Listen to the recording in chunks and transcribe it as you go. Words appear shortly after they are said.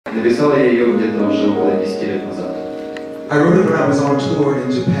Написал я ее где-то уже около 10 лет назад. I wrote it when I was on tour in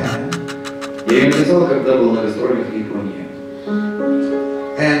Japan. Я ее написал, когда был на гастролях в Японии.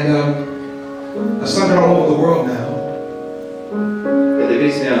 And I've sung it all over the world now. Эта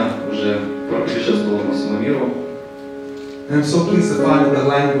песня уже путешествовала по всему миру. And I'm so pleased to find that the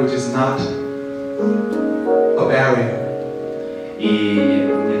language is not a barrier. И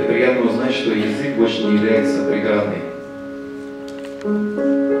мне так приятно узнать, что язык больше не является преградой.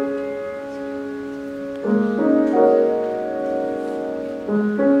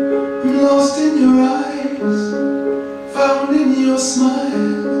 I'm lost in your eyes, found in your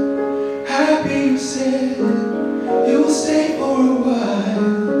smile. Happy you said you'll stay for a while.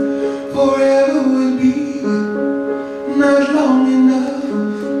 Forever will be not long enough.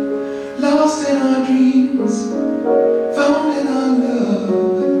 Lost in our dreams, found in our love.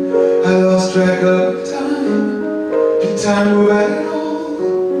 I lost track of time, the time right all.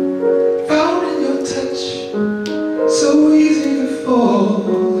 Found in your touch, so easy to fall.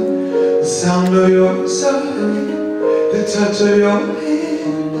 The sound of your sigh, the touch of your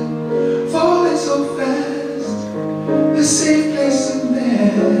hand, falling so fast, the safe place to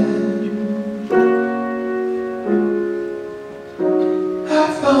land. I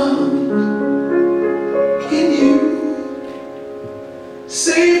found in you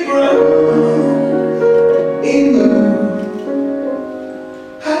safe ground. In you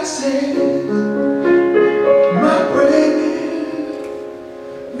I said my prayer,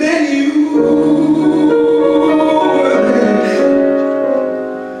 then you were there.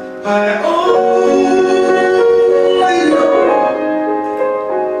 I only know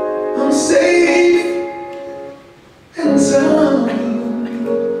I'm safe and sound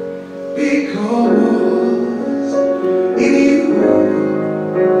because in you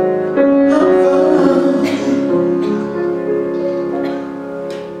I'm found.